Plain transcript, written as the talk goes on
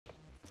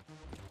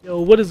Yo,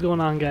 what is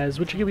going on, guys?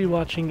 What you're gonna be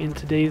watching in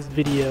today's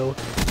video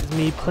is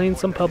me playing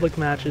some public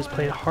matches,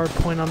 playing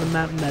hardpoint on the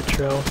map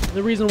Metro. And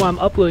the reason why I'm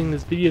uploading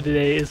this video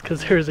today is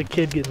because there's a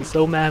kid getting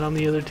so mad on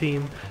the other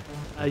team.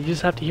 You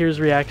just have to hear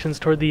his reactions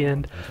toward the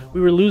end.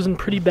 We were losing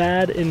pretty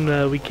bad,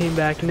 and we came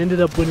back and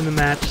ended up winning the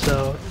match,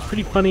 so it's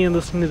pretty funny, and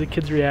listening to the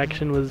kid's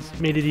reaction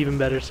made it even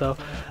better. So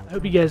I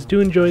hope you guys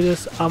do enjoy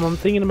this. I'm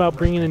thinking about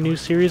bringing a new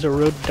series, a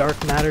Road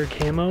Dark Matter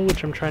camo,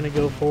 which I'm trying to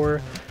go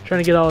for. Trying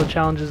to get all the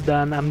challenges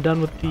done. I'm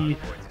done with the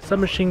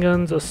submachine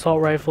guns,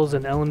 assault rifles,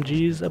 and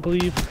LMGs, I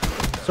believe.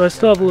 So I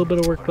still have a little bit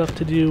of work left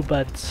to do,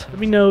 but let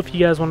me know if you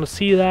guys want to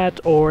see that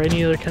or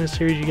any other kind of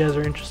series you guys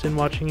are interested in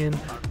watching in.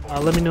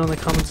 Let me know in the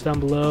comments down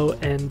below,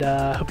 and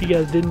hope you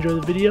guys did enjoy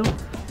the video.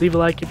 Leave a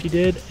like if you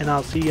did, and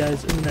I'll see you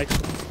guys in the next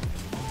one.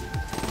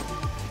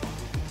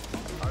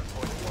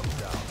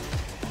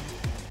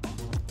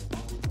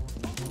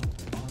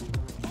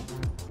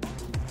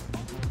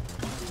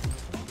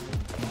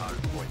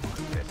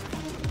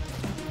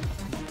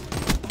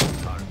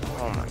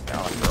 Oh my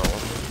god, bro.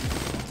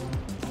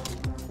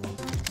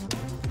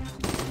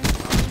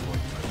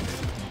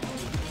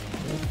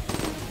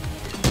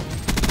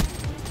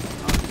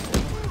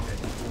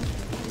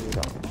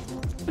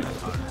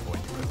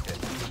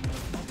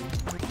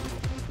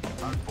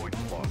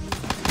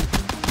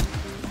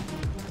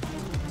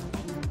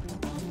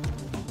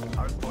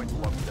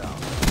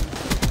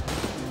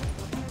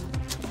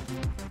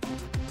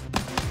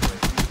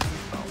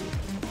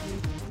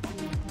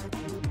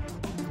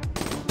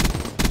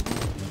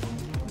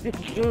 This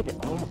kid,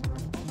 oh my.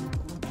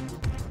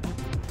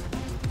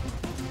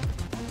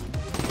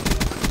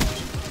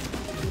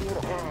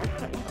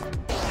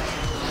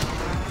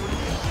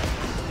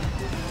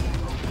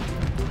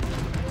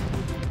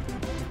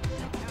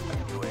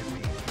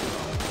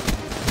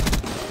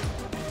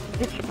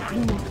 It's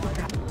primo.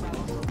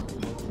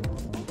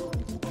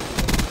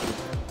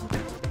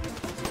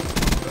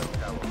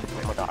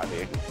 Oh my god,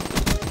 dude.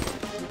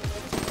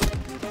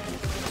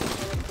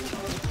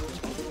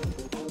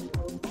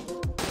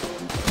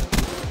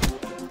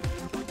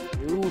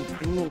 Dude,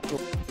 primo.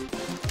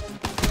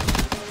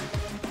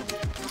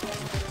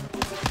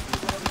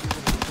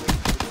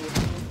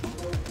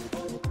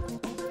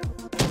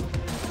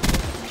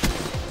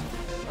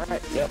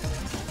 Alright, yep.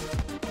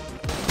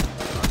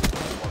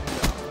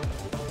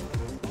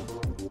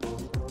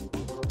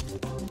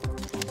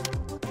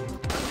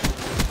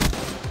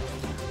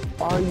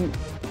 Are you?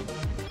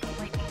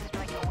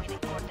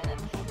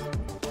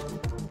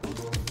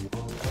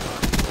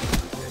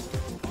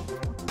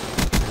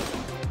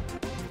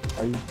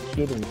 Are you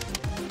kidding?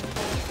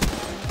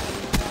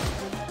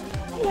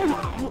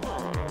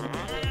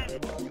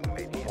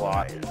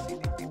 What?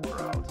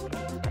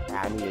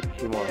 I needed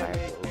 2 more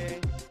rifles.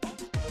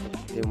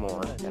 2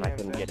 more, and I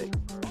couldn't get it.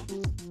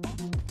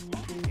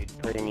 Dude,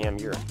 premium,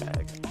 you're a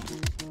bag.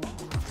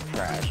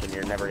 Trash, and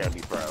you're never gonna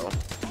be pro.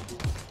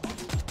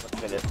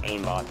 Look at this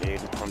aimbot,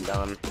 dude. I'm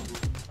done.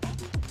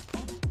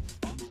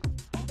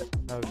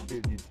 I was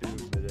shooting you too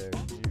midair.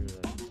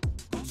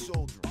 Good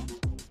soldier.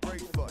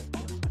 Great fight.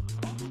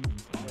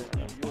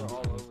 You were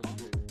all over the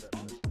street.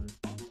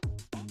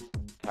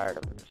 Tired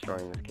of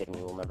destroying this kid and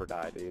you will never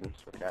die, dude.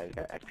 Swear to God, he's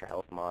got extra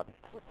health mod.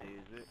 What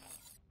is it?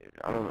 Dude,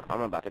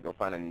 I'm about to go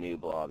find a new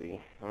lobby.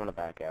 I'm gonna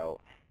back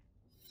out.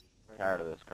 Tired of this crap.